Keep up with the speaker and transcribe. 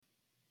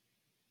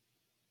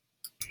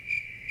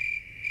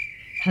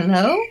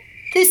Hello,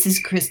 this is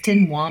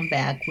Kristen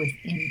Wambach with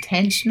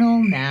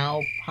Intentional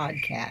Now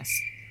Podcast.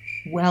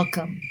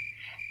 Welcome.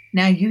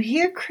 Now, you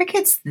hear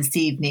crickets this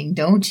evening,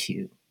 don't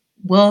you?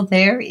 Well,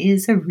 there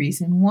is a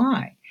reason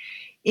why.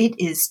 It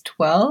is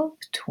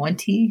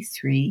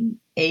 12:23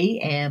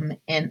 a.m.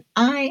 and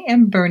I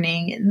am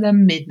burning the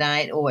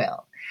midnight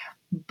oil.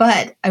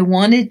 But I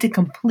wanted to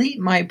complete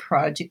my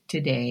project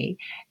today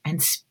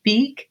and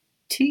speak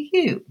to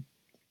you.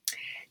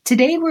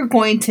 Today, we're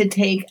going to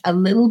take a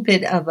little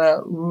bit of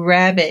a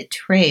rabbit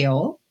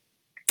trail.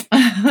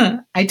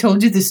 I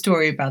told you the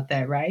story about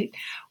that, right?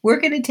 We're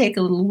going to take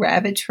a little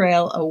rabbit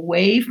trail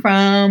away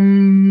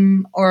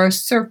from, or a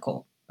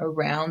circle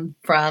around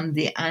from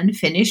the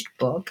unfinished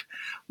book.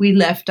 We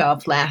left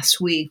off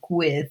last week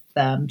with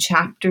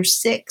chapter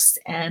 6,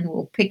 and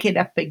we'll pick it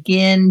up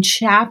again,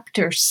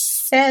 chapter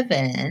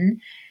 7.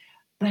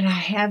 But I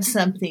have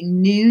something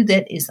new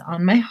that is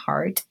on my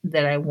heart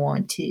that I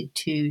wanted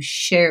to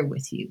share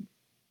with you.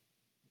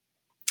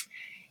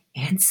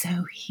 And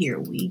so here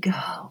we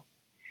go.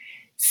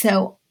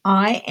 So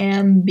I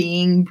am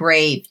being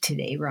brave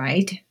today,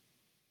 right?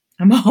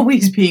 I'm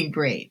always being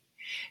brave.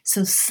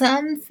 So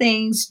some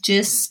things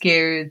just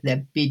scare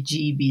the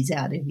bejeebies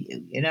out of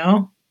you, you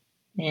know?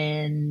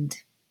 And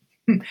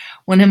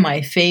one of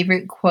my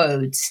favorite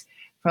quotes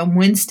from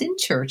Winston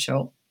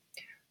Churchill: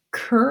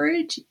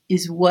 courage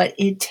is what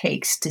it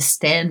takes to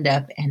stand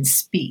up and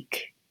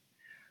speak.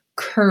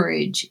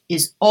 Courage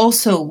is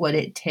also what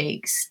it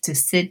takes to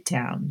sit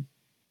down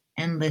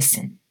and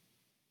listen.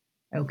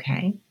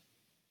 Okay?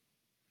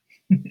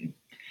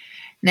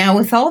 Now,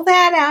 with all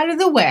that out of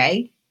the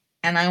way,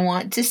 and I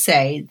want to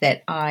say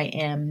that I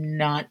am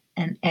not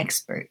an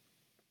expert.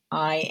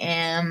 I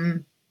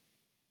am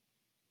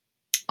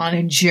on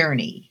a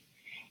journey,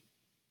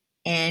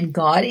 and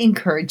God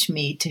encouraged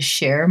me to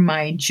share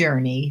my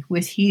journey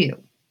with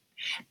you.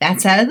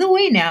 That's out of the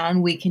way now,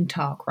 and we can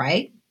talk,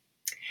 right?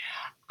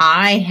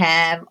 I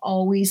have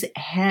always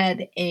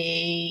had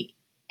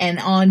an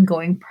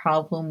ongoing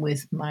problem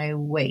with my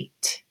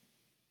weight,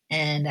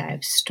 and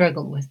I've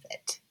struggled with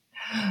it.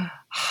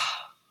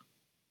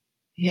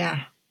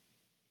 Yeah,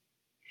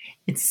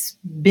 it's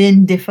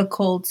been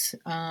difficult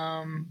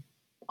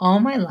all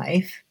my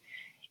life.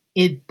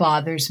 It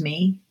bothers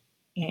me,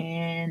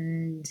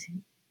 and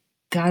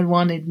God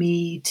wanted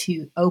me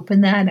to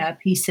open that up.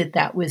 He said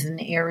that was an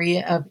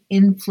area of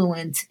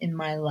influence in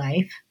my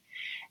life.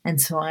 And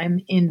so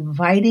I'm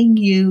inviting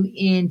you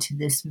into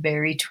this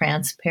very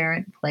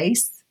transparent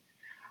place.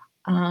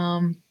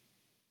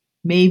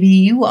 Maybe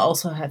you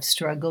also have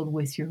struggled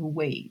with your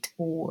weight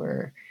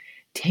or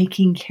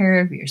taking care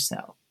of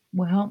yourself.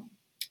 Well,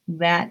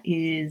 that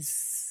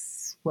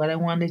is what I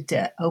wanted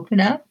to open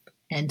up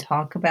and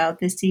talk about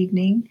this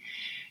evening.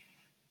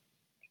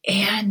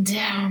 And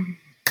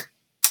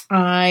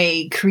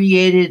I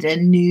created a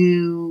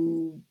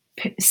new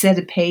set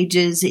of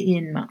pages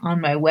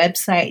on my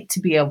website to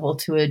be able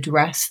to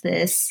address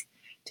this,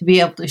 to be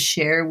able to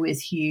share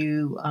with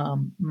you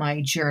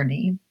my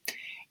journey.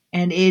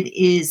 And it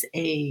is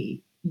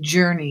a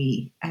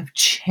journey of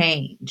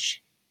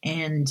change.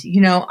 And,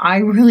 I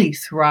really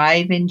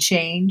thrive in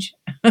change.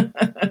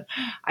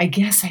 I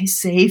guess I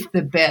saved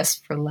the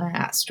best for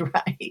last,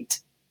 right?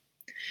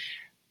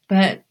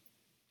 But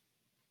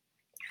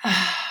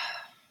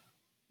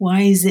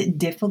why is it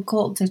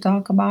difficult to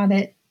talk about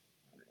it?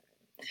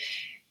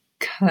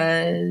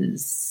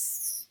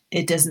 Because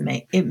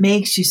it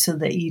makes you so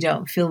that you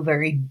don't feel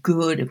very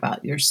good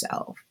about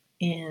yourself.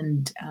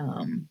 And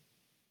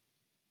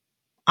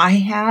I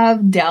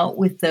have dealt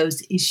with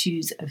those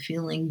issues of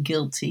feeling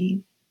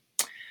guilty,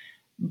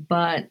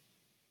 but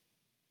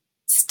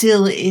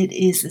still it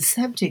is a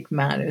subject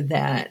matter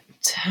that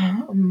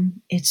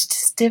it's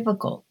just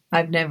difficult.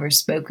 I've never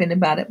spoken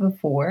about it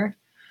before.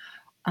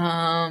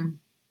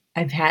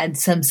 I've had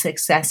some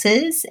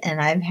successes and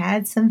I've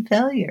had some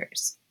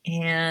failures.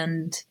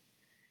 And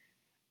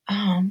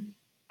I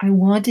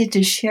wanted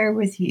to share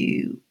with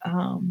you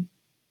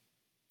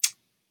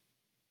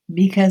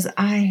because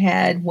I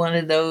had one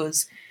of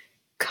those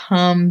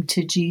come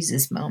to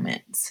Jesus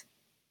moments,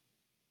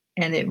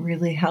 and it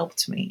really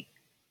helped me.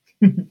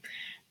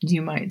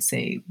 You might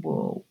say,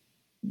 well,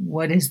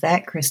 what is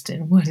that,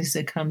 Kristen? What is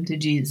a come to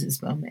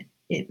Jesus moment?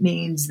 It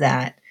means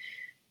that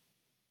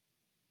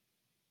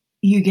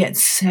you get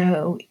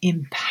so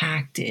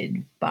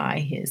impacted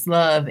by his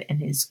love and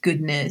his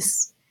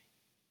goodness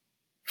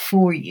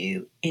for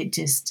you. It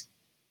just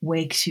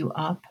wakes you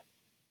up.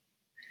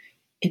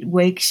 It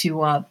wakes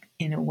you up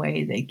in a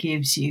way that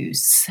gives you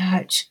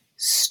such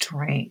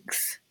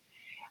strength.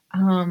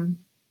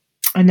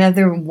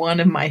 Another one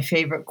of my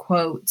favorite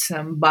quotes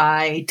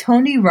by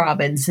Tony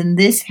Robbins, and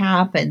this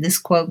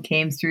quote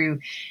came through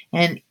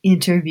an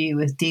interview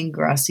with Dean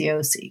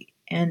Graziosi,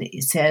 and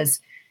it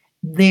says,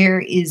 "There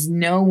is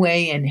no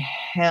way in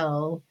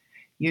hell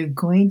you're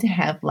going to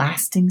have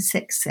lasting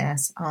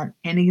success on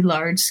any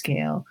large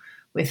scale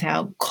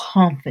without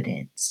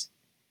confidence.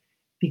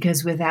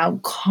 Because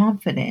without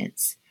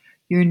confidence,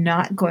 you're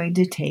not going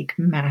to take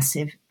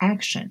massive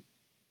action.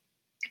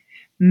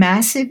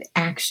 Massive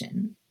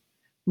action,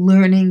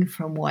 learning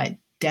from what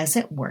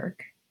doesn't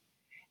work,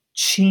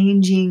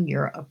 changing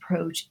your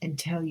approach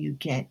until you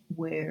get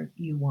where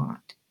you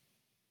want.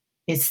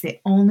 It's the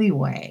only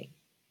way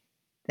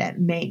that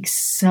makes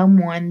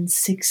someone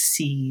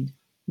succeed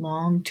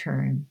long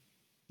term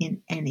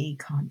in any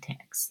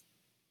context.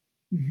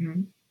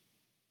 Mhm.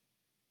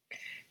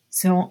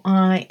 So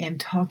I am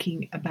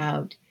talking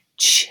about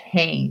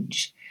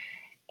change.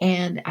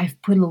 And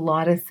I've put a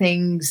lot of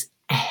things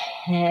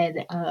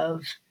ahead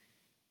of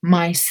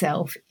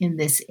myself in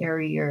this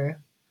area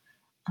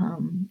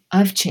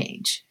of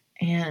change.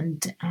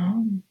 And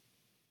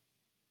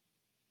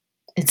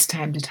it's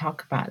time to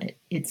talk about it.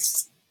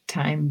 It's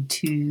time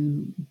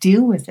to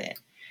deal with it.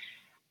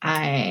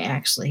 I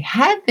actually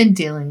have been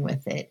dealing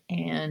with it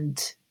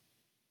and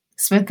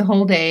spent the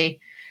whole day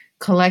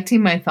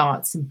collecting my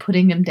thoughts and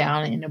putting them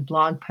down in a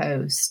blog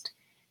post.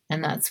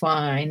 And that's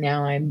why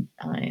now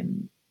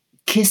I'm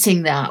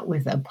kissing that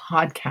with a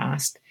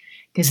podcast,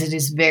 because it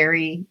is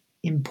very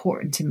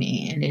important to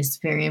me, and it's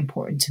very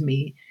important to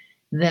me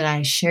that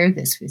I share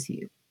this with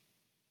you.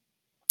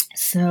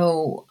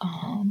 So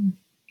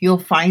you'll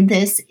find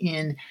this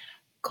in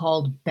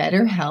called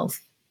Better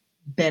Health,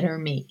 Better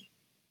Me.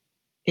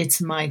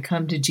 It's my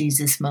come to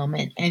Jesus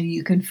moment, and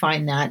you can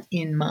find that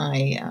in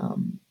my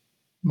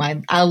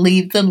I'll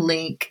leave the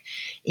link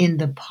in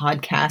the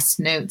podcast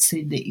notes so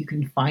that you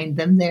can find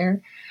them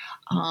there.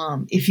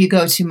 If you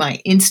go to my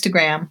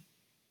Instagram,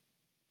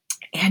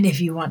 and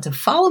if you want to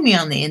follow me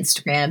on the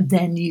Instagram,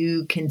 then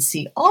you can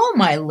see all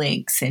my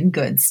links and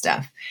good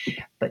stuff.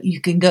 But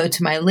you can go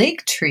to my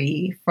link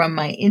tree from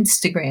my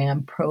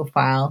Instagram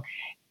profile,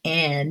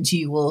 and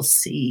you will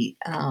see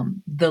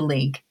the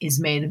link is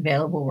made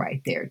available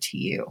right there to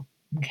you.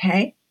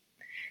 Okay?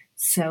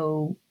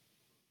 So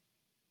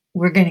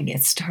we're going to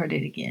get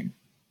started again.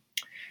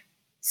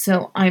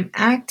 So I'm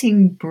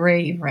acting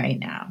brave right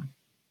now.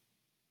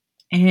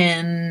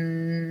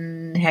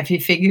 And have you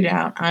figured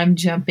out I'm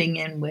jumping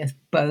in with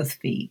both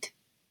feet?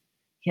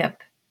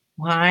 Yep.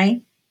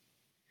 Why?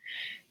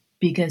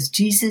 Because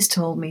Jesus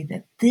told me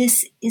that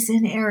this is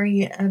an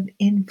area of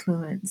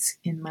influence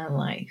in my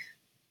life.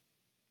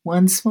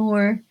 Once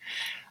more,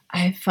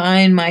 I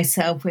find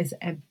myself with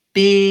a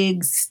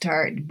big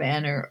start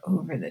banner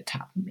over the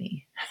top of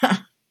me.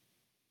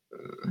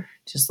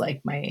 Just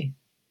like my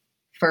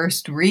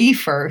first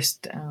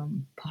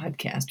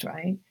podcast,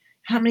 right?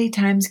 How many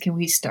times can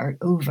we start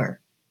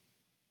over?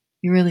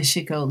 You really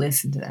should go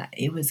listen to that.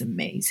 It was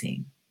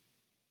amazing.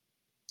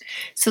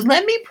 So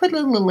let me put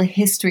a little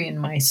history in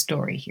my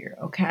story here,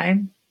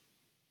 okay?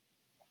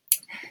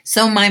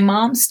 So my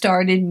mom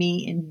started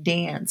me in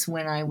dance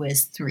when I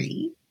was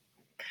 3.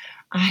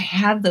 I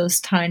have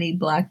those tiny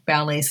black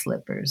ballet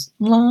slippers,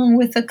 along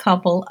with a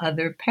couple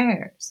other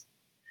pairs.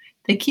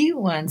 The cute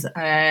ones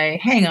I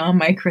hang on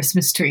my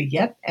Christmas tree,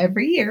 yep,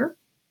 every year.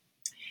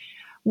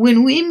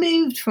 When we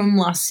moved from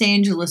Los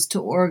Angeles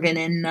to Oregon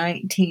in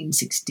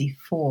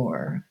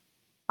 1964,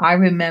 I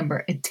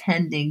remember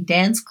attending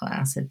dance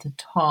class at the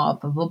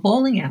top of a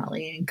bowling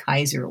alley in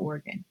Kaiser,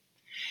 Oregon.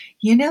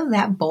 You know,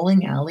 that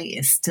bowling alley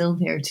is still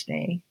there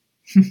today.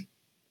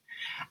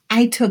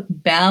 I took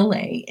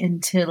ballet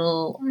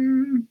until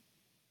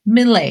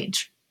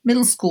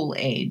middle school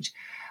age.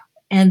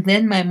 And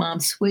then my mom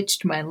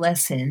switched my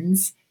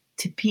lessons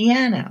to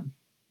piano.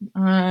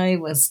 I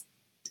was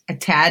a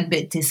tad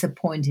bit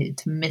disappointed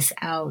to miss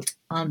out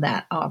on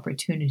that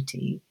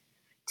opportunity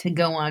to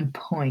go on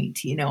point,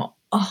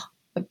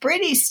 the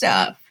pretty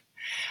stuff.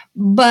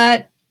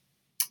 But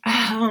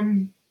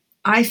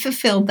I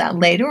fulfilled that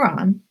later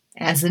on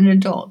as an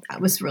adult.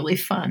 That was really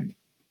fun.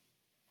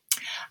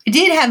 I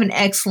did have an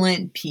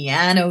excellent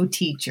piano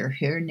teacher.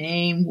 Her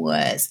name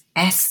was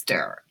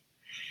Esther.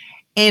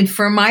 And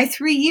for my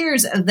 3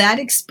 years of that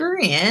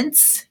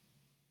experience,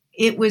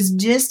 it was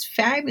just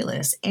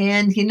fabulous.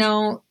 And,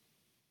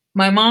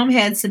 my mom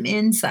had some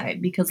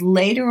insight, because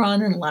later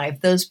on in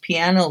life, those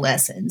piano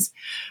lessons,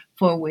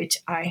 for which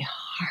I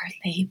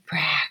hardly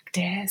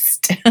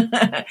practiced,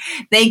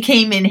 they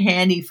came in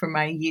handy for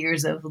my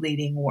years of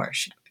leading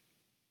worship.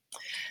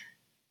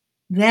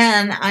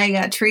 Then I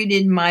got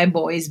treated. My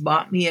boys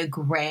bought me a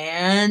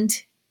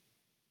grand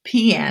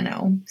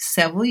piano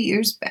several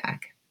years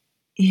back.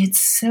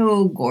 It's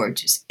so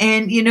gorgeous.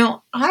 And,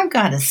 I've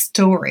got a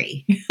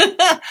story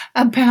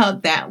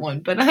about that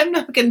one, but I'm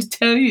not going to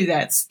tell you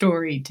that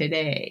story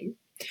today.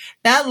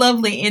 That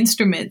lovely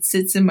instrument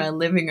sits in my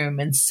living room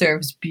and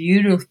serves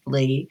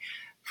beautifully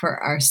for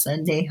our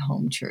Sunday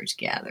home church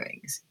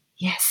gatherings.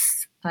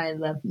 Yes, I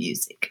love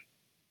music.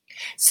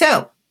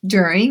 So,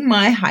 during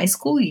my high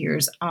school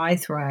years, I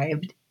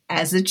thrived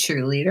as a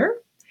cheerleader.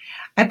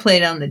 I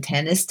played on the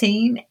tennis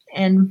team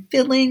and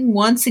filling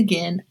once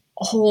again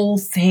all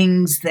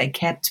things that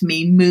kept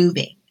me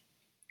moving.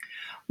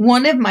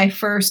 One of my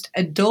first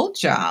adult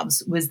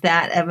jobs was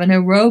that of an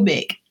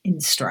aerobic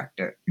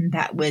instructor.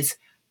 That was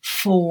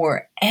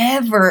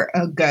forever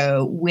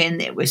ago, when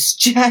it was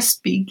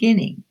just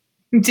beginning.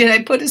 Did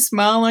I put a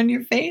smile on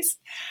your face?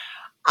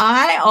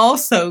 I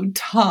also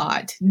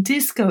taught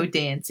disco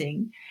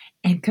dancing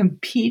and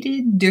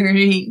competed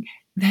during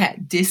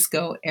that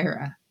disco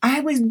era.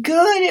 I was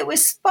good. It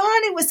was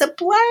fun. It was a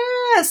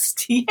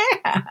blast.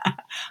 Yeah.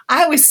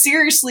 I was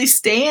seriously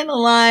staying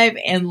alive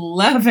and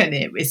loving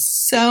it. It was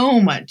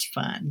so much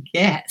fun.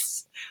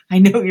 Yes. I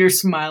know you're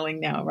smiling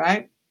now,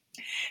 right?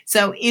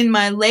 So in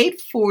my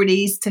late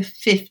 40s to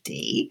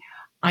 50,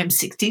 I'm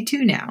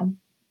 62 now,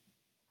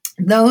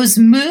 those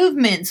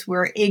movements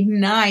were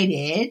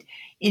ignited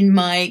in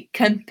my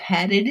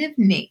competitive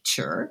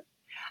nature.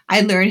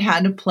 I learned how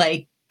to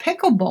play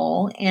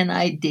pickleball and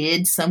I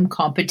did some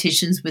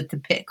competitions with the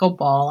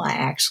pickleball. I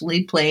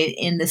actually played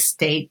in the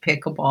state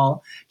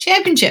pickleball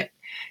championship.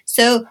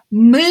 So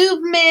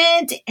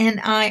movement and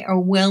I are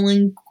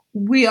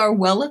we are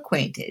well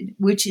acquainted,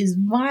 which is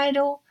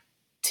vital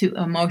to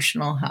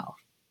emotional health.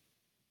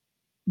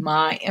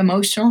 My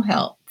emotional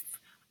health,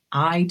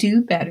 I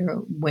do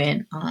better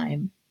when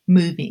I'm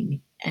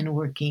moving and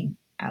working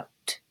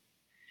out.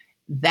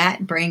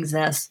 That brings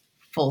us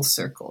full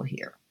circle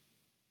here.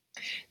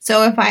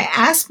 So if I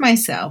ask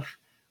myself,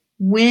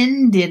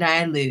 when did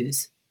I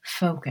lose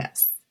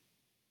focus?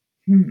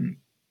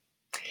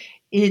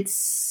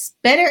 It's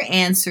better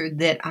answered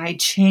that I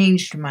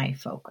changed my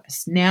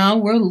focus. Now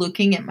we're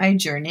looking at my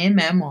journey in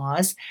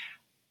memoirs.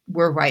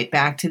 We're right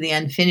back to the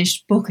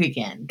unfinished book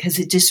again because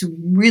it just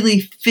really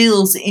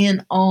fills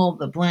in all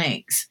the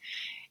blanks.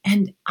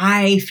 And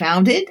I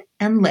founded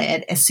and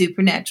led a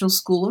supernatural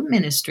school of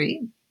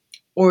ministry.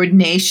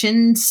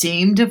 Ordination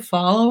seemed to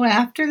follow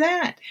after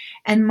that.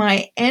 And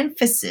my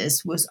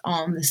emphasis was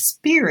on the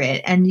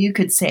spirit. And you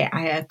could say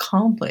I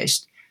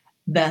accomplished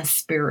the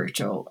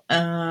spiritual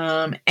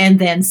and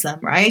then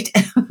some, right?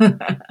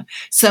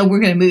 So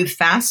we're going to move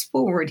fast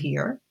forward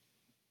here.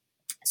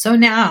 So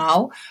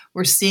now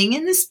we're seeing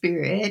in the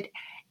spirit,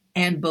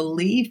 and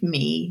believe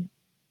me,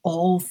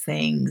 all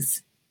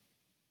things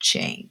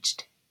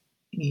changed.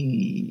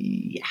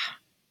 Yeah,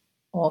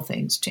 all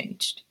things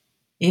changed.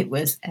 It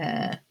was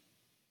a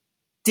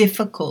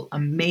difficult,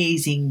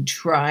 amazing,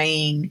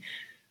 trying,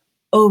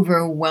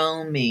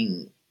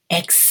 overwhelming,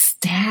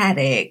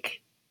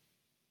 ecstatic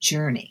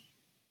journey.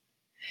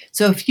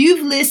 So if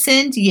you've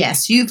listened,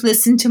 yes, you've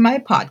listened to my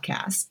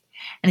podcast,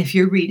 and if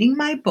you're reading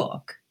my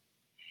book,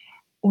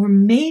 or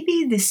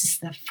maybe this is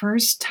the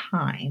first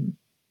time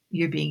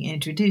you're being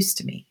introduced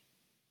to me.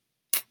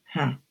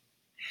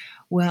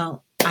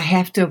 Well, I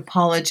have to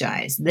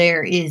apologize.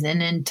 There is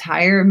an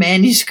entire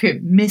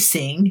manuscript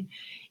missing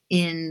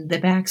in the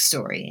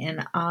backstory,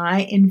 and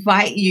I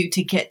invite you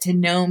to get to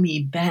know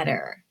me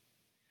better.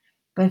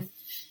 But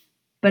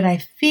I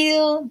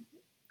feel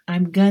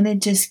I'm going to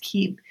just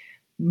keep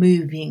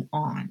moving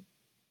on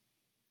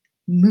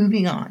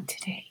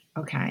today,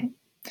 okay?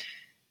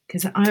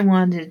 Because I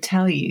wanted to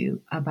tell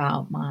you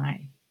about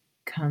my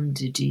come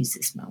to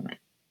Jesus moment.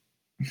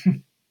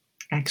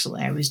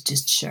 Actually, I was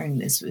just sharing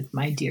this with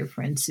my dear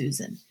friend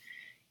Susan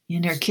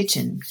in her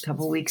kitchen a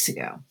couple weeks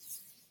ago.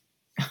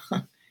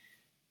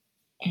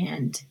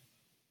 And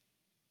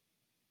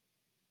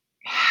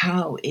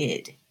how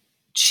it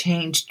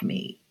changed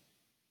me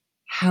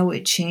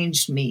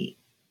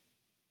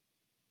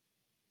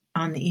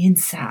on the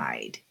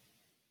inside.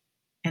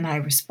 And I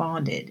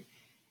responded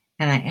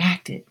and I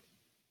acted.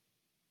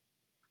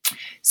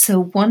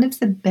 So one of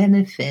the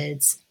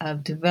benefits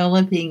of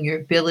developing your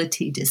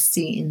ability to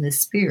see in the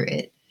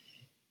spirit,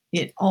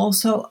 it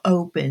also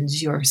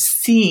opens your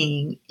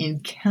seeing,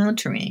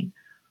 encountering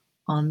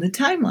on the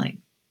timeline.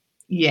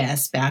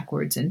 Yes,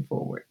 backwards and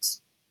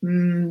forwards.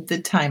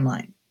 The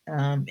timeline,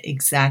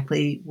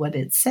 exactly what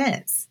it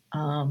says.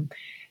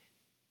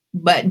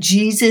 But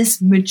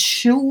Jesus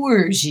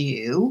matures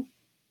you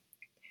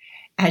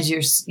as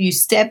you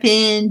step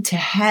into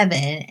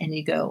heaven and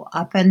you go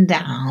up and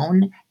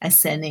down,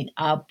 ascending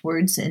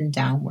upwards and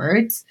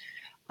downwards,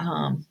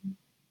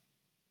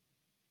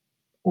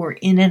 or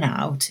in and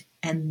out.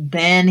 And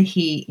then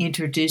he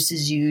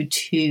introduces you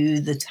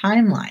to the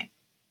timeline.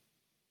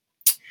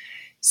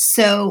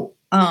 So,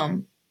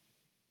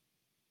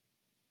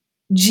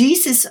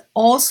 Jesus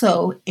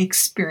also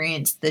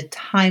experienced the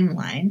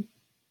timeline,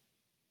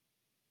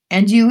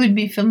 and you would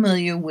be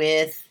familiar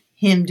with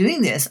him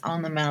doing this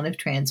on the Mount of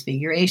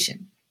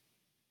Transfiguration.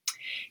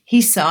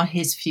 He saw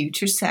his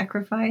future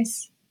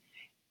sacrifice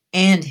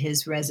and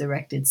his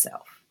resurrected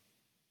self.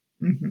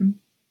 And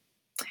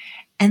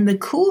the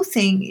cool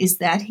thing is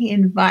that he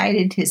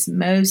invited his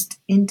most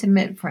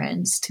intimate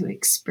friends to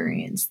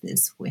experience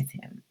this with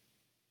him.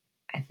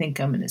 I think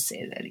I'm going to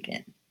say that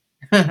again.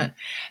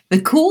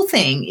 The cool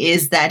thing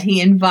is that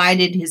he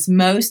invited his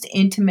most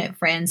intimate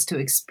friends to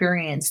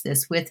experience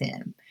this with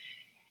him.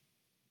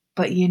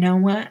 But you know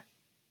what?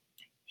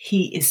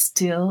 He is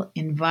still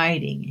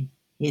inviting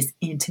his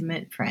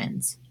intimate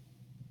friends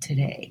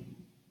today.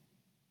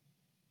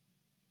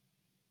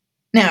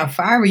 Now, if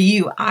I were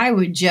you, I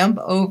would jump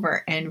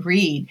over and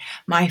read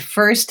my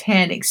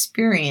firsthand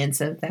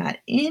experience of that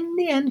in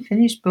the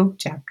Unfinished Book,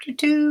 Chapter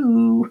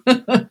 2.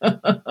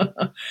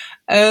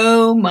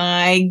 Oh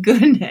my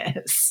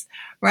goodness.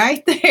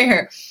 right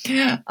there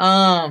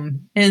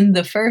in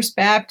the First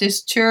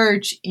Baptist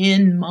Church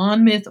in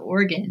Monmouth,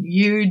 Oregon.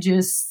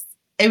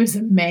 It was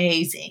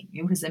amazing.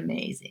 It was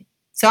amazing.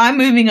 So I'm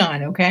moving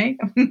on, okay?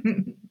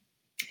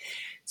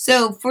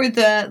 So for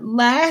the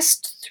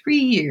last 3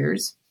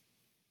 years,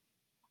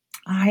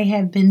 I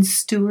have been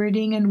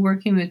stewarding and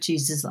working with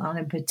Jesus on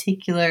a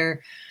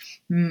particular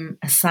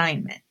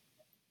assignment.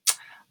 A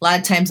lot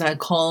of times I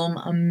call them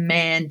a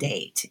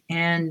mandate.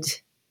 And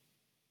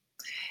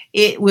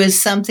it was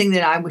something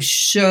that I was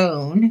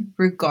shown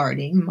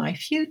regarding my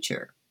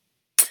future.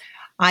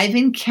 I've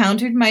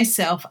encountered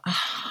myself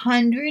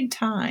 100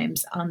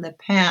 times on the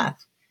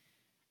path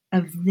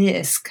of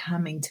this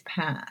coming to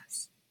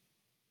pass.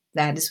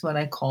 That is what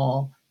I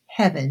call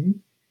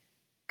heaven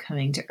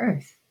coming to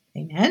earth.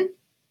 Amen?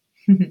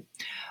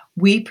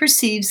 We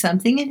perceive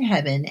something in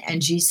heaven,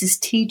 and Jesus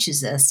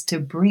teaches us to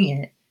bring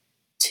it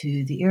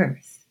to the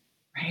earth,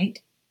 right?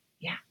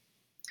 Yeah.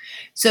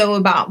 So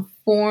about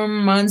 4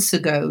 months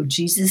ago,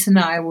 Jesus and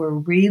I were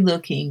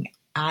re-looking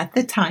at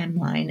the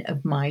timeline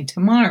of my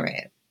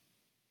tomorrow.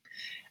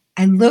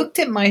 I looked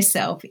at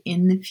myself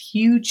in the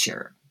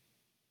future,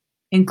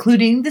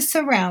 including the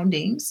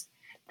surroundings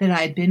that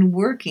I'd been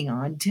working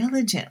on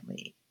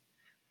diligently.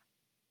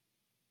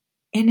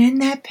 And in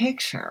that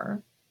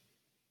picture,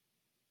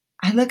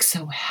 I looked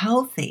so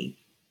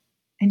healthy.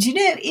 And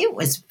it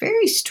was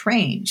very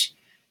strange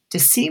to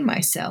see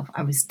myself.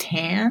 I was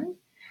tan,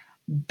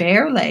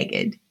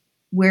 bare-legged,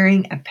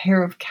 wearing a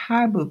pair of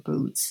cowboy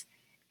boots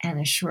and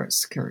a short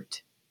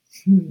skirt.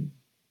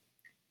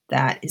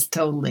 That is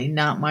totally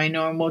not my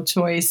normal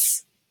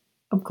choice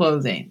of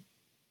clothing.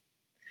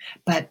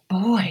 But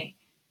boy,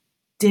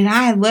 did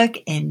I look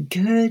in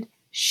good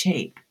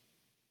shape.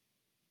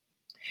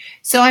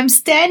 So I'm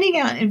standing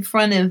out in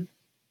front of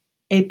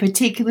a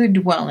particular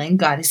dwelling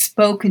God has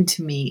spoken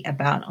to me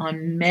about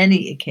on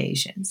many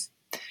occasions.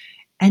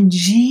 And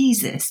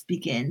Jesus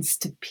begins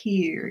to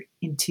peer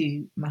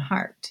into my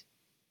heart.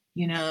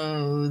 You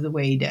know the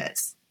way he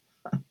does.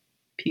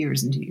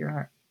 Peers into your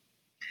heart.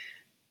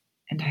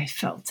 And I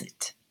felt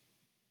it.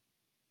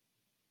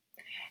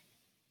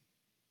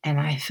 And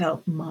I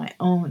felt my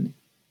own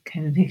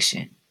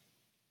conviction.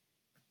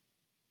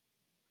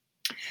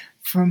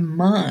 For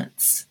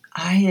months,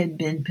 I had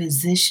been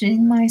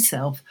positioning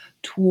myself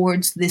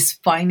towards this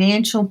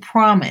financial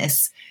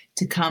promise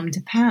to come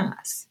to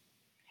pass.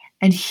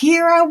 And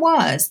here I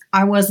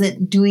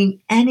wasn't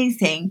doing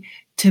anything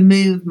to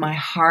move my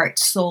heart,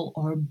 soul,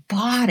 or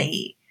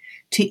body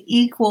to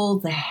equal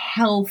the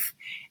health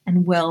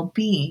and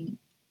well-being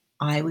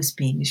I was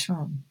being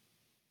shown.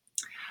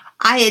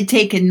 I had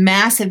taken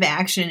massive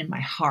action in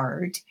my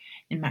heart,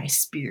 in my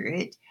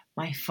spirit,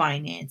 my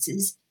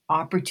finances,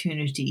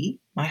 opportunity,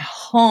 my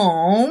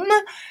home,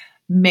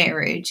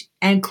 marriage,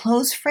 and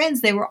close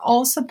friends. They were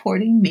all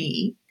supporting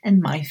me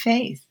and my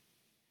faith.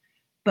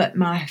 But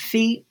my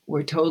feet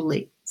were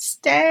totally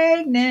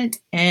stagnant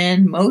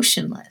and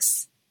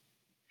motionless.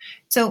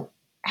 So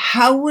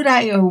how would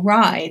I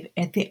arrive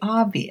at the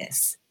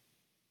obvious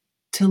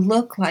to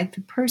look like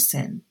the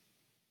person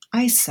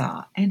I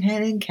saw and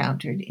had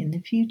encountered in the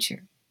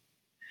future?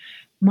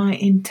 My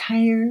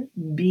entire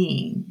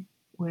being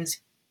was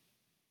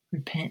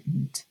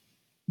repentant.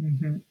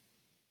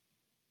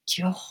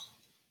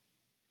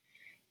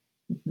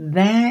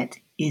 That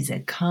is a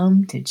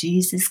come to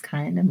Jesus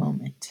kind of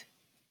moment.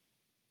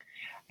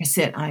 I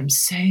said, I'm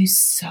so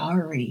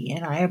sorry,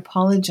 and I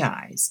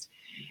apologized.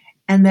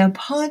 And the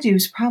apology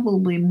was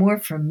probably more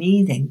for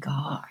me than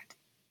God.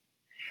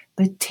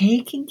 But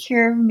taking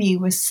care of me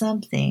was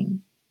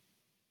something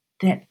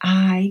that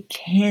I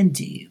can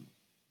do.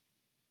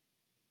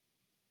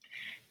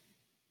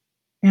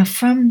 Now,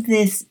 from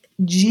this,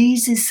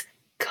 Jesus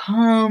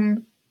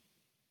come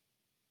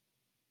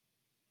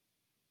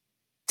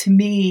to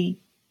me.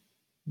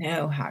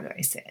 No, how do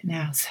I say it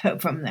now? So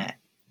from that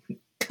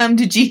come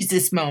to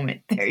Jesus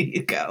moment, there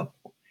you go.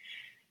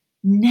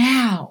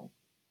 Now,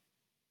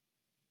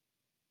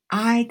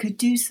 I could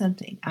do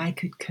something I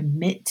could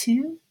commit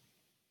to,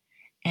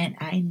 and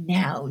I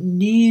now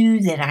knew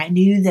that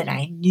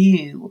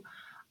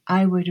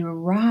I would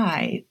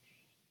arrive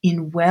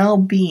in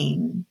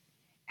well-being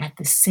at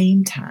the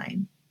same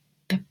time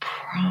the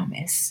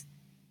promise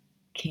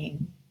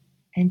came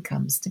and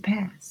comes to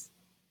pass.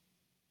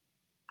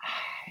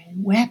 I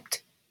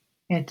wept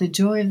at the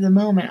joy of the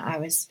moment. I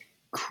was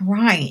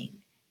crying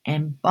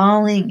and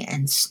bawling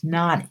and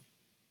snotting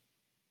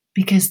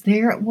because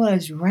there it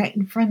was right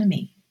in front of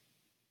me.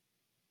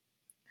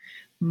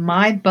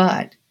 My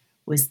butt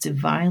was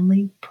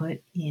divinely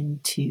put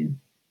into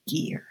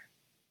gear.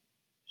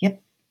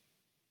 Yep.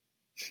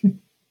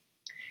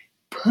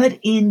 Put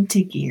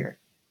into gear.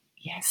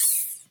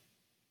 Yes.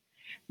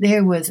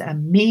 There was a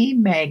me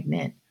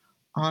magnet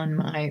on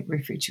my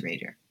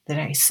refrigerator that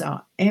I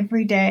saw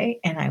every day,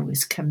 and I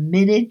was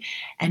committed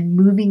and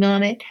moving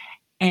on it.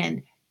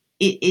 And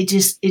it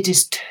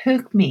just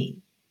took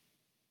me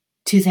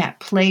to that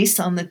place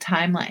on the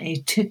timeline.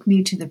 It took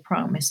me to the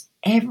promise.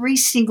 Every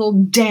single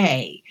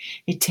day,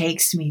 it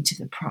takes me to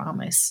the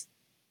promise.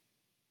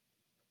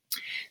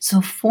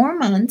 So 4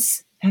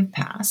 months have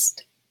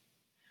passed.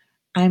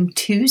 I'm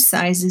 2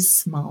 sizes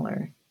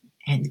smaller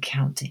and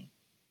counting.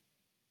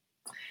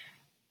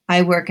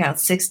 I work out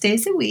 6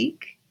 days a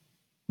week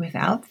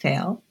without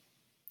fail,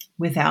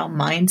 without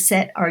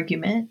mindset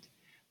argument,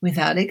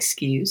 without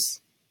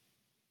excuse.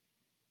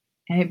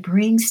 And it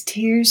brings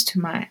tears to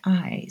my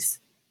eyes.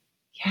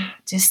 Yeah,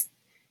 just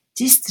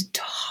to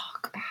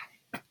talk about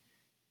it.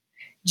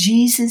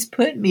 Jesus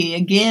put me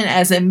again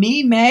as a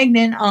me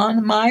magnet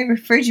on my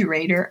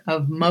refrigerator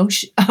of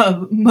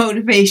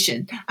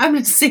motivation. I'm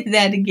going to say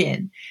that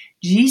again.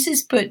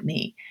 Jesus put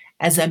me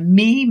as a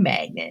me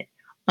magnet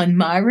on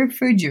my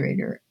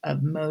refrigerator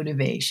of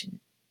motivation.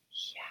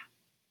 Yeah.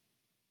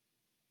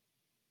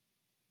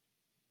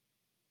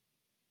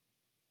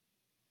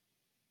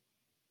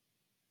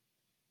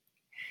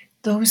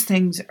 Those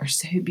things are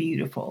so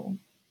beautiful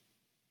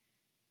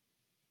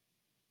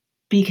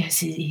because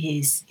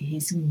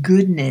his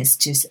goodness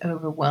just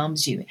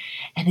overwhelms you,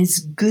 and his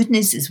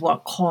goodness is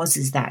what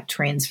causes that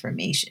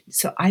transformation.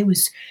 So I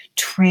was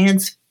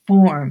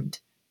transformed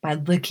by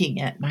looking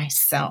at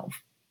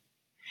myself,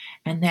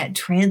 and that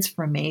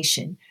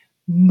transformation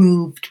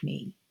moved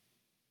me.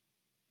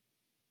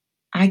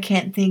 I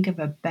can't think of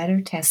a better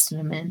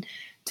testament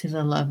to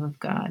the love of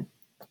God,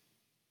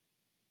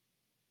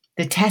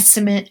 the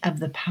testament of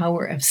the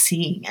power of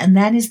seeing. And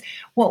that is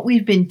what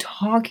we've been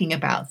talking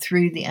about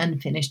through the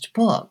unfinished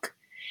book,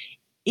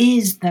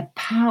 is the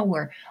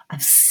power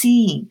of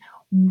seeing.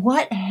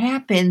 What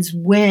happens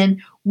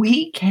when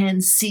we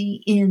can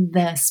see in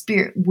the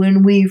Spirit,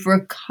 when we've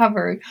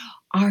recovered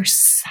our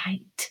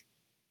sight?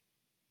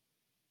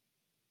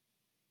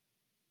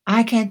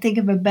 I can't think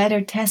of a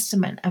better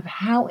testament of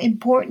how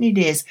important it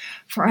is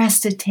for us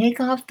to take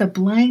off the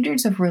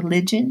blinders of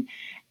religion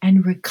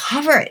and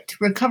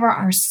recover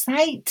our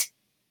sight,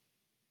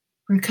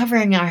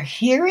 recovering our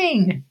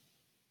hearing.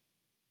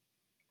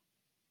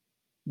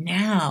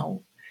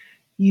 Now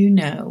you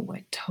know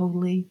what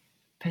totally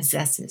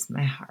possesses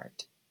my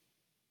heart.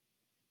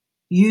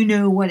 You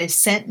know what has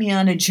sent me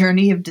on a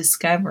journey of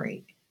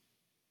discovery.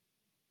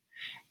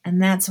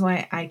 And that's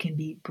why I can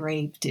be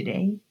brave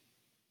today.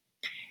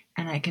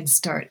 And I can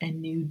start a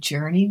new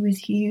journey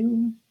with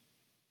you.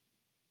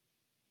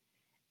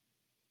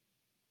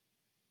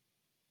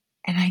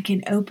 And I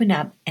can open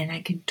up and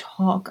I can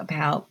talk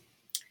about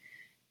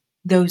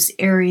those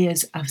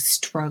areas of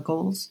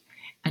struggles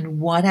and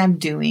what I'm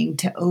doing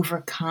to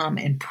overcome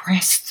and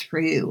press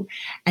through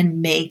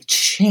and make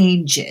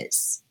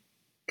changes.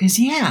 Because,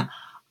 yeah,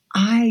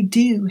 I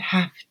do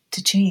have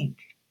to change.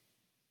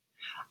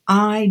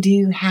 I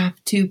do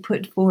have to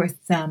put forth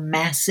the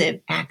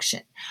massive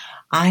action.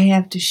 I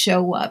have to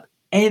show up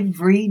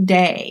every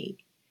day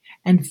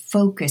and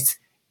focus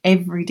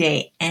every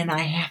day. And I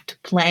have to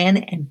plan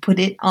and put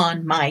it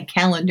on my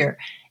calendar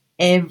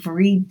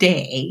every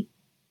day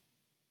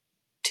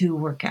to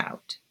work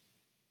out.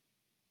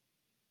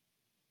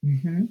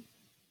 Mm-hmm.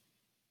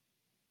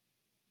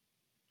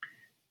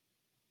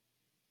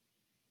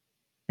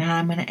 Now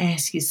I'm going to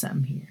ask you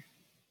something here.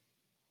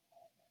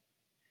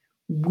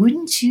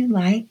 Wouldn't you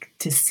like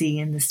to see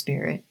in the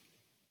Spirit?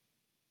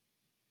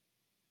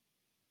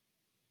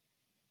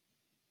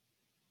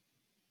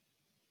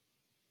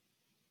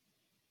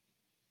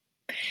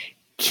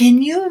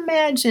 Can you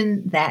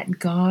imagine that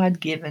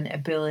God-given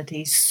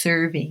ability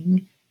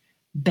serving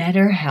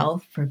better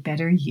health for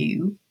better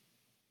you?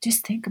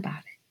 Just think about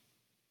it.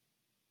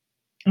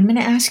 I'm going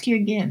to ask you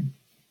again.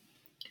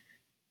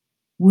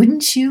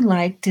 Wouldn't you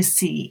like to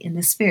see in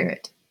the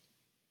Spirit?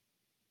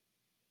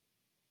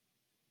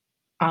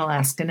 I'll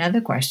ask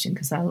another question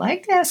because I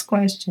like to ask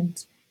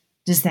questions.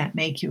 Does that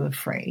make you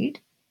afraid?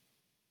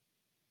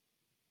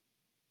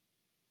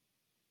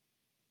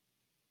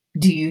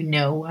 Do you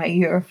know why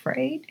you're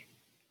afraid?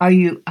 Are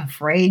you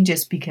afraid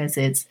just because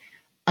it's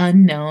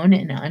unknown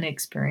and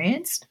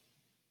unexperienced?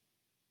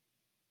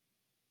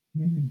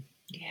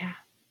 Yeah.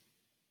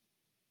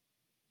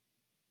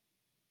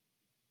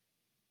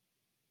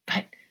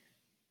 But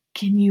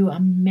can you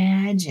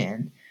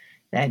imagine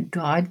that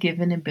God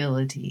given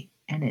ability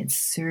and it's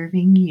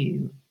serving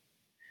you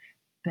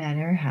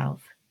better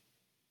health,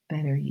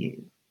 better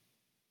you?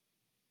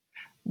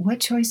 What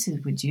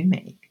choices would you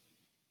make?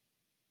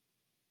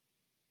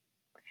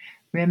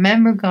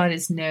 Remember, God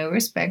is no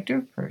respecter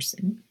of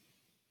person.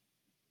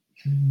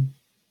 And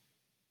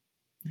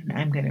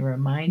I'm going to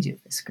remind you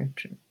of the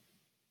scripture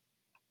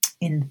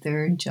in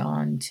 3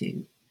 John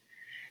 2.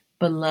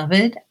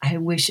 Beloved, I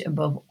wish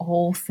above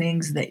all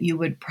things that you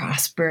would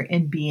prosper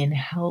and be in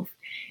health,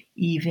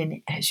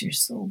 even as your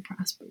soul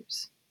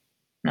prospers.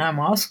 Now,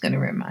 I'm also going to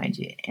remind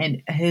you,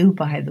 and who,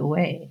 by the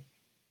way,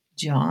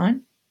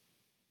 John,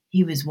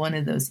 he was one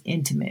of those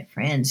intimate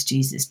friends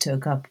Jesus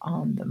took up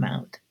on the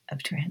Mount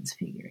of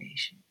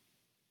Transfiguration.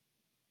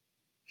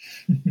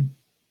 Yes.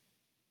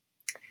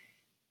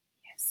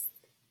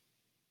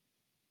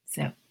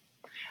 So,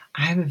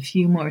 I have a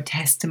few more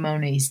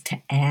testimonies to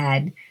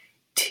add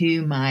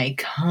to my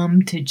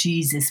come to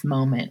Jesus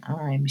moment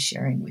I'm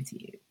sharing with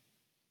you.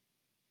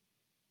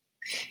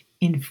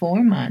 In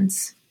 4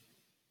 months,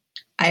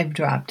 I've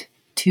dropped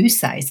 2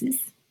 sizes.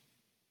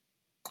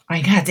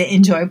 I got to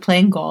enjoy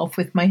playing golf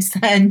with my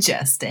son,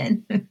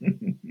 Justin.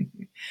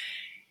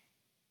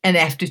 And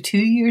after 2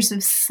 years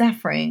of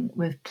suffering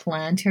with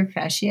plantar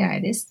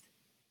fasciitis,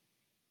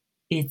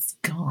 it's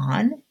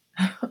gone.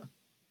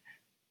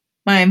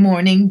 My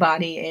morning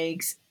body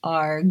aches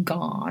are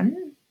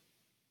gone.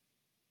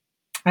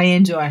 I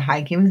enjoy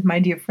hiking with my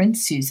dear friend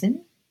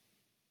Susan.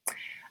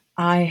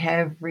 I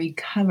have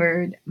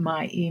recovered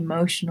my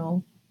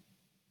emotional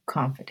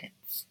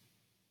confidence.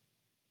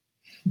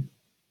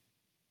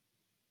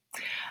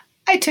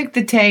 I took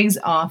the tags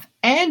off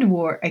and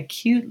wore a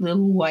cute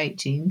little white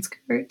jean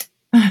skirt.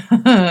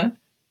 And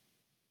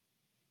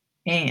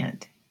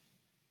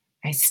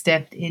I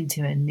stepped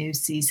into a new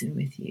season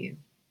with you.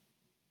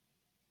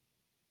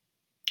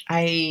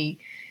 I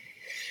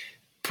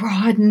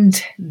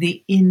broadened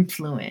the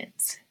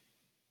influence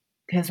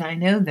because I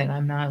know that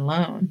I'm not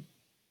alone.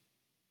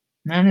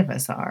 None of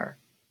us are.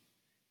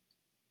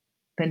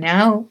 But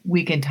now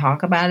we can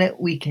talk about it,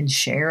 we can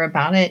share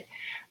about it,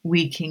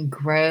 we can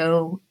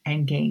grow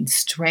and gain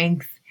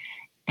strength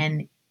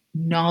and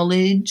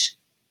knowledge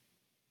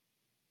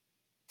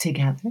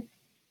together.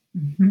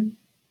 Mm-hmm.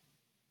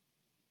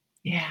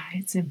 Yeah,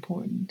 it's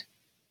important.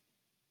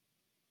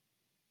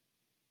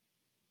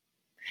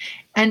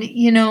 And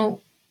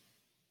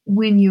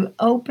when you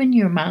open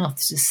your mouth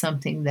to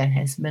something that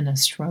has been a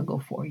struggle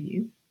for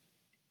you,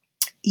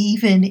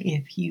 even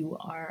if you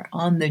are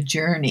on the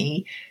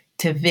journey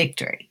to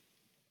victory,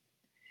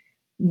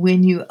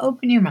 when you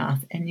open your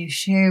mouth and you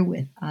share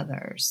with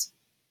others,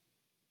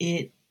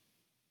 it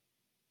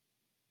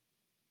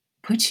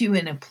puts you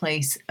in a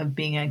place of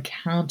being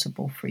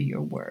accountable for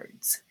your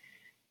words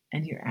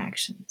and your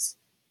actions.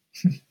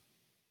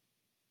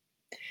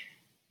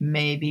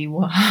 Maybe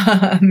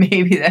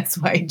that's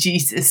why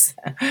Jesus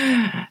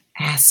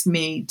asked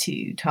me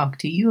to talk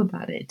to you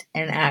about it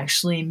and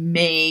actually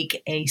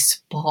make a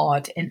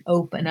spot and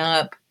open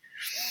up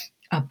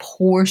a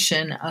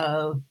portion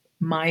of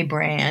my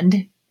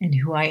brand and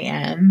who I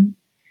am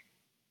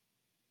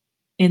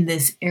in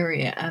this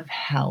area of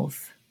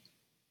health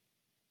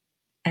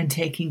and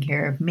taking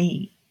care of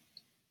me.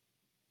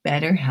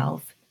 Better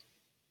health,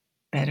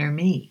 better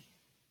me.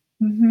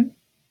 Mm-hmm.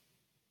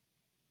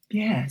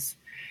 Yes.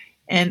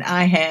 And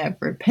I have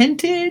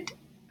repented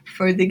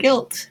for the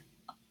guilt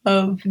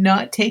of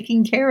not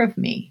taking care of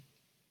me.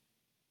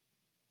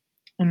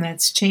 And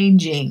that's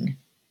changing,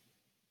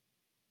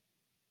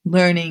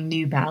 learning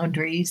new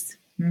boundaries.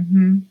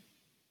 Mm-hmm.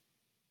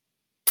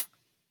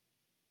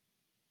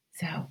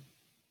 So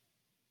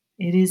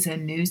it is a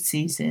new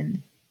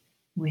season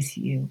with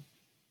you.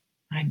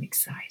 I'm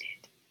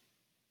excited.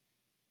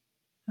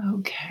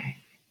 Okay.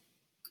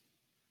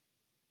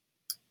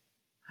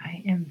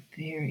 I am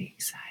very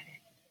excited.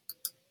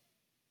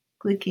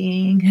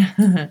 Clicking.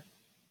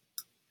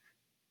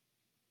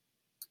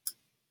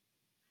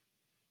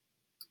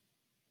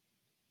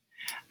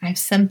 I have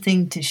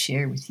something to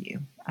share with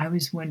you. I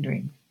was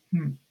wondering,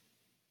 I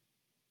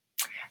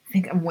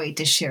think I'm waiting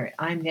to share it.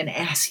 I'm going to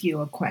ask you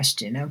a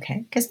question, okay?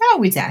 Because I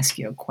always ask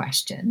you a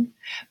question.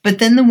 But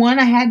then the one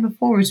I had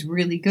before was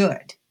really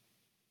good.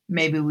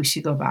 Maybe we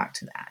should go back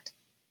to that.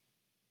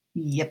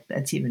 Yep,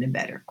 that's even a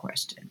better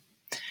question.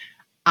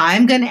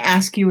 I'm going to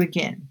ask you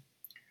again.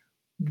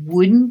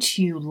 Wouldn't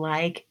you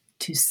like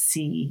to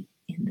see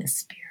in the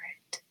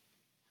Spirit?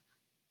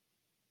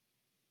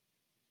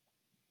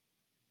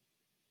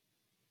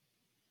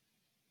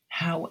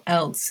 How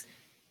else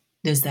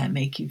does that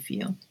make you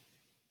feel?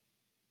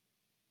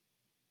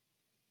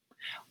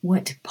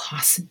 What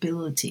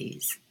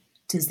possibilities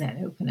does that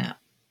open up?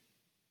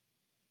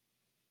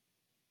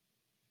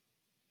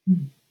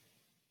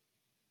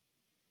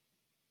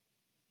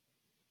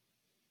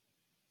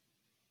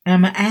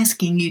 I'm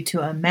asking you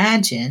to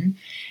imagine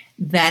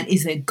that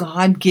is a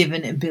God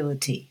given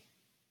ability.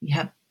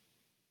 Yep.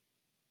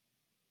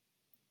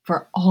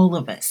 For all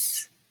of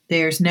us.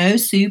 There's no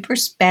super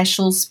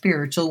special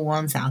spiritual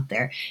ones out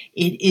there.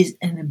 It is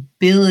an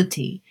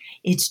ability.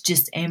 It's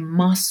just a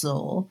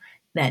muscle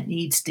that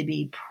needs to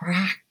be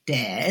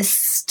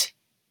practiced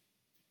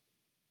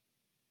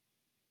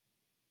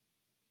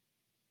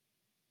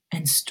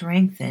and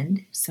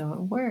strengthened so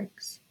it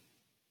works.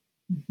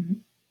 Mm-hmm.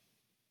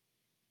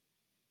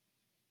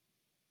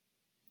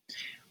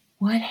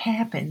 What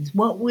happens?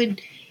 What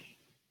would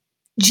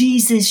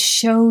Jesus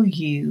show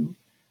you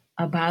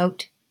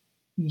about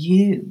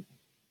you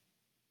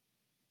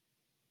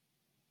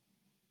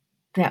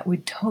that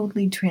would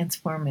totally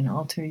transform and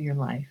alter your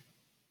life?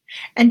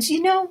 And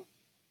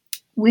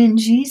when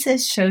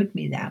Jesus showed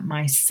me that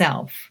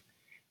myself,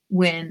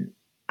 when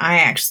I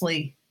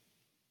actually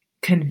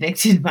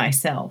convicted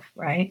myself,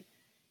 right?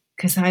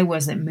 Because I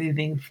wasn't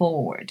moving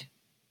forward.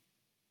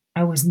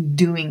 I wasn't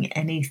doing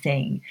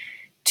anything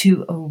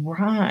to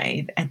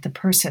arrive at the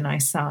person I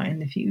saw in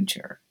the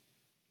future.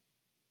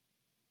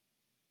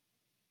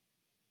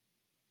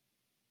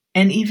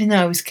 And even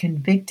though I was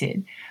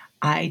convicted,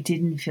 I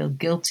didn't feel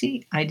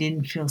guilty. I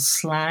didn't feel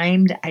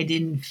slimed. I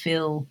didn't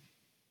feel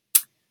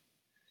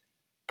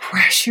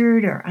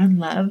pressured or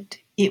unloved.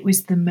 It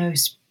was the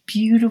most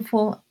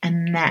beautiful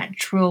and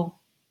natural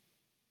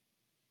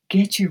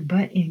get your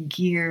butt in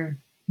gear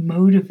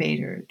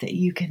motivator that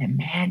you can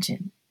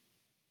imagine.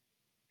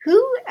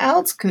 Who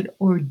else could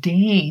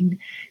ordain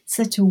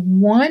such a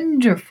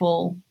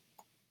wonderful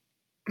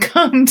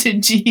come to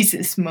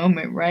Jesus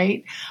moment,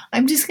 right?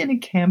 I'm just going to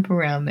camp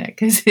around that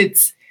because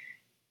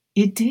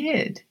it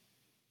did.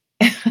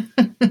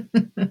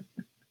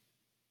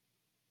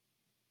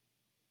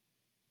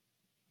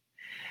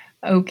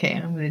 Okay,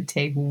 I'm going to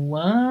take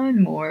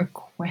one more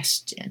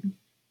question.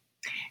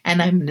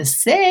 And I'm going to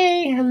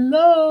say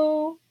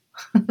hello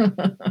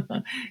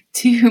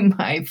to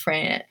my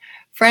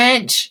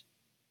French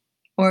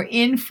or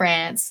in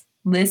France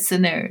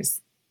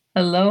listeners.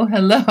 Hello,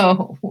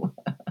 hello.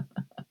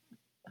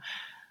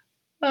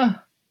 Oh,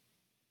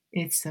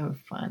 it's so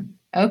fun.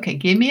 Okay,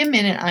 give me a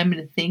minute. I'm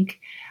going to think.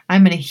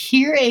 I'm going to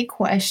hear a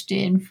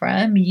question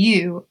from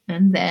you,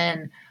 and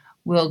then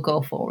we'll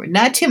go forward.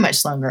 Not too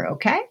much longer,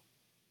 okay?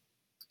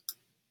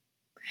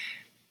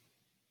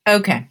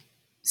 Okay,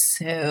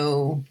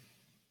 so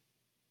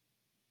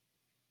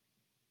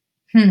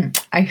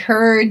I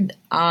heard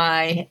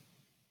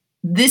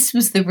this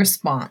was the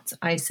response.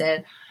 I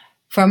said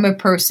from a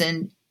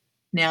person,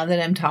 now that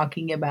I'm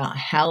talking about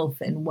health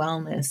and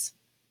wellness,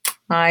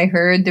 I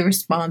heard the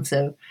response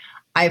of,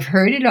 I've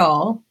heard it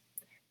all,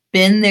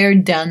 been there,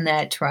 done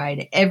that,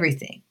 tried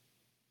everything.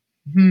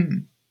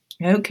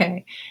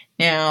 Okay.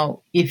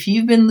 Now, if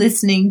you've been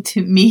listening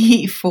to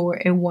me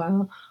for a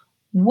while,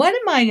 what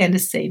am I going to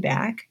say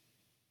back?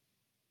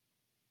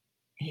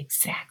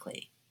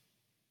 Exactly.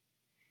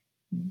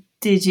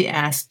 Did you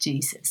ask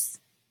Jesus?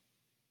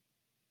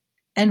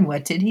 And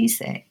what did he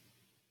say?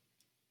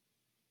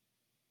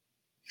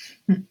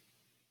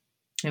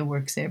 It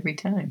works every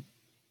time,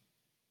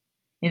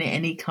 in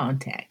any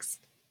context.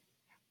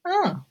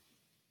 Oh,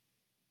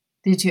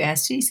 did you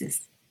ask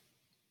Jesus?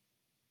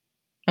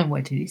 And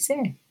what did he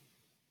say?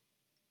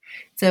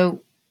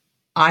 So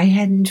I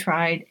hadn't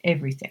tried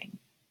everything.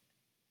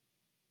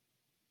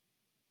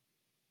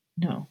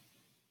 No,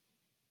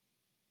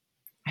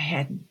 I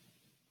hadn't.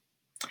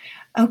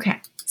 Okay,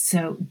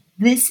 so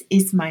this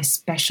is my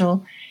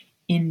special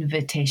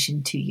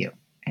invitation to you,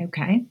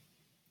 okay?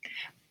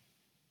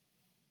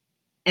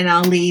 And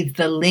I'll leave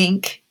the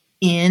link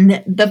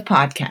in the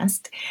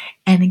podcast.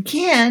 And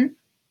again,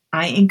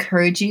 I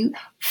encourage you,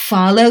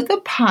 follow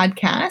the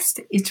podcast.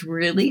 It's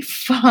really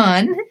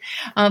fun.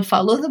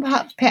 Follow the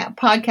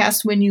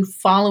podcast. When you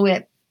follow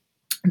it,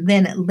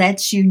 then it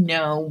lets you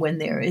know when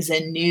there is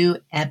a new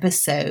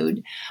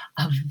episode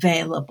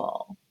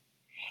available.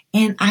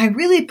 And I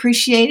really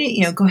appreciate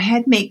it. Go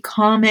ahead, make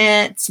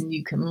comments, and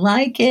you can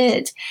like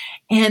it.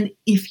 And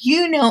if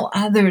you know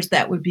others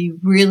that would be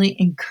really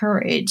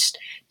encouraged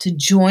to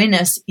join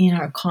us in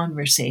our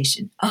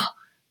conversation,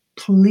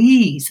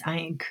 please, I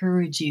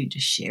encourage you to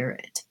share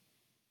it.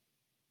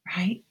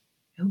 Right?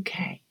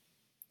 Okay.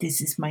 This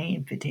is my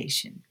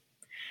invitation.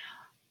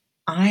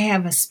 I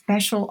have a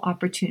special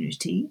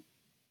opportunity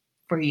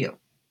for you.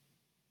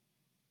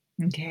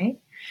 Okay?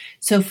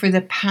 So for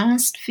the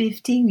past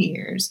 15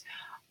 years,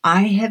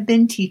 I have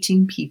been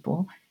teaching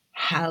people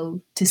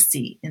how to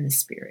see in the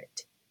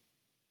Spirit.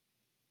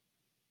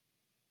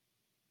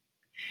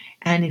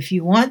 And if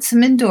you want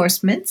some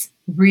endorsements,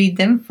 read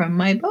them from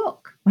my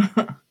book.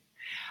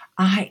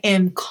 I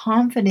am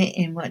confident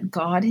in what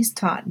God has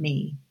taught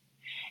me,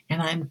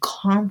 and I'm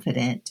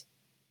confident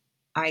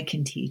I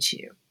can teach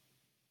you.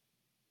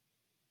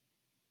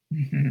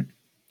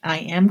 I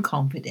am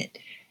confident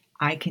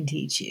I can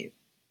teach you.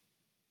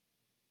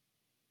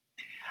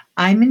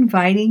 I'm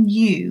inviting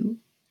you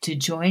to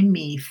join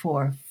me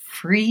for a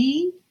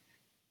free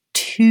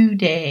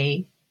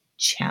 2-day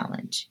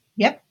challenge.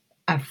 Yep,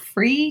 a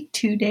free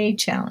 2-day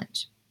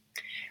challenge.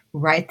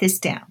 Write this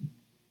down.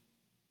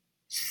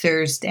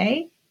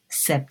 Thursday,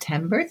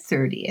 September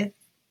 30th,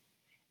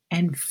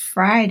 and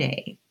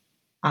Friday,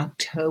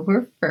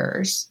 October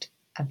 1st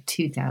of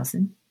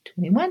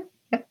 2021.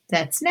 Yep,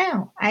 that's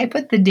now. I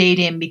put the date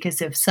in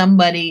because if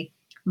somebody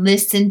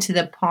listened to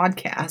the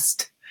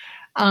podcast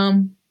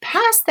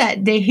past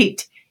that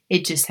date,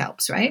 it just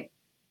helps, right?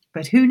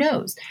 But who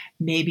knows?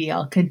 Maybe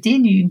I'll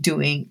continue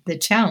doing the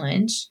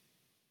challenge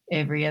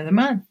every other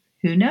month.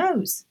 Who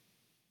knows?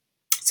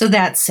 So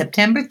that's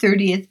September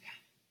 30th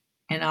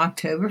and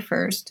October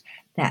 1st.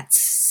 That's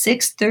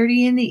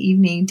 6:30 in the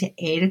evening to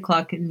 8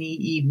 o'clock in the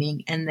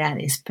evening, and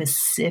that is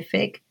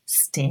Pacific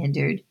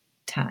Standard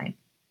Time.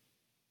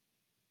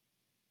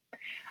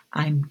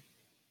 I'm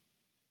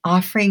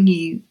offering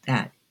you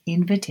that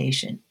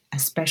invitation, a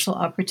special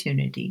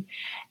opportunity,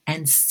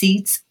 and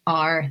seats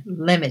are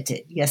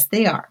limited. Yes,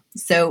 they are.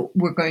 So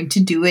we're going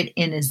to do it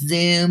in a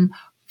Zoom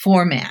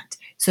format.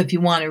 So if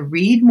you want to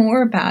read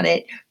more about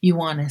it, you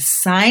want to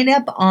sign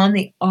up on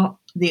the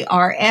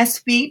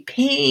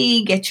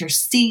RSVP, get your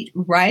seat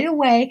right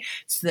away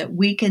so that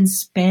we can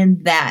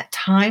spend that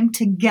time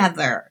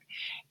together.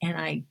 And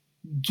I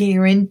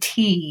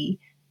guarantee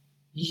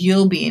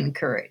you'll be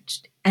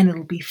encouraged and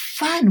it'll be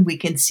fun. We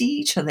can see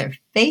each other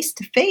face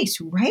to face,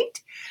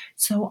 right?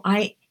 So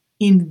I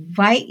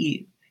invite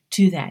you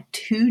to that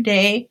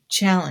 2-day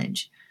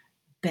challenge.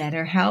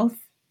 Better health,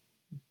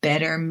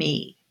 better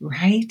me,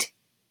 right?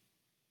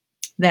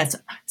 That's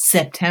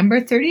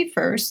September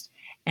 31st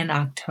and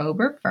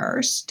October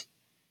 1st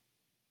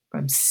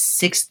from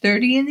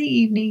 6:30 in the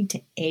evening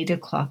to 8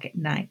 o'clock at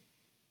night.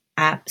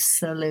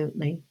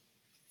 Absolutely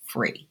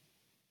free.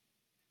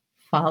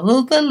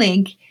 Follow the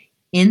link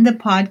in the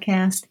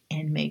podcast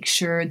and make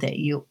sure that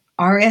you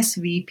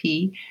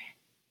RSVP,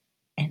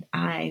 and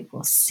I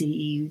will see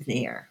you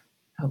there.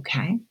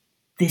 Okay?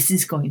 This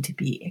is going to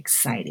be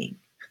exciting.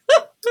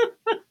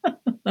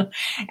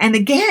 And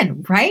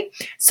again, right?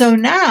 So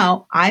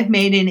now I've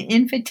made an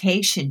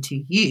invitation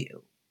to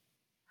you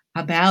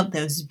about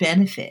those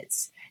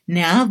benefits.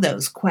 Now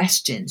those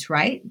questions,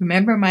 right?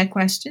 Remember my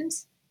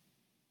questions?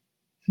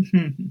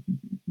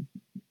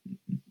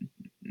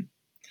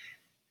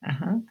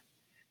 uh-huh.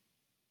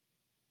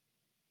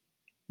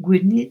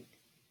 Wouldn't it?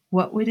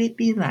 What would it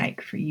be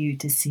like for you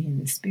to see in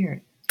the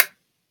Spirit?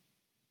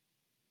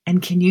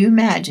 And can you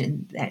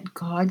imagine that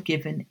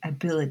God-given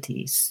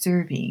ability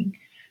serving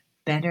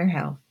better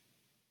health,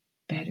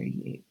 better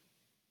you?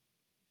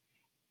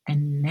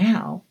 And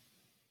now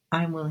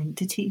I'm willing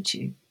to teach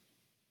you.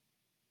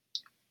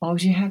 All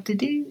you have to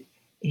do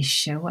is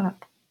show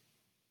up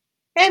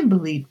and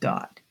believe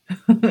God.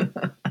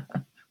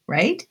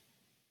 Right?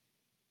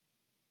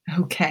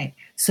 Okay,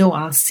 so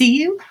I'll see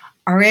you,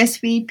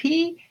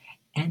 RSVP,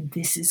 and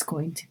this is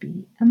going to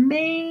be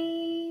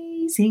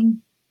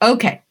amazing.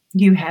 Okay,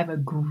 you have a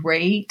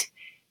great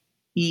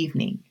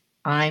evening.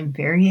 I'm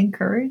very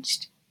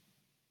encouraged,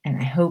 and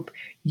I hope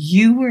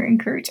you were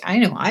encouraged. I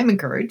know I'm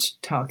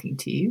encouraged talking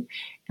to you.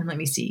 And let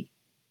me see,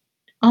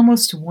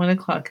 almost 1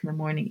 o'clock in the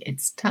morning.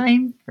 It's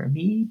time for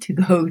me to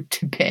go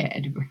to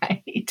bed,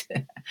 right?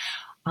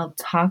 I'll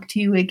talk to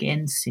you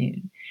again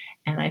soon,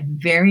 and I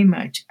very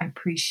much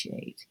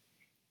appreciate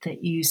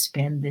that you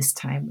spend this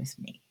time with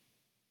me.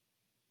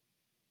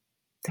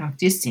 Talk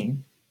to you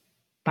soon.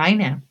 Bye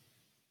now.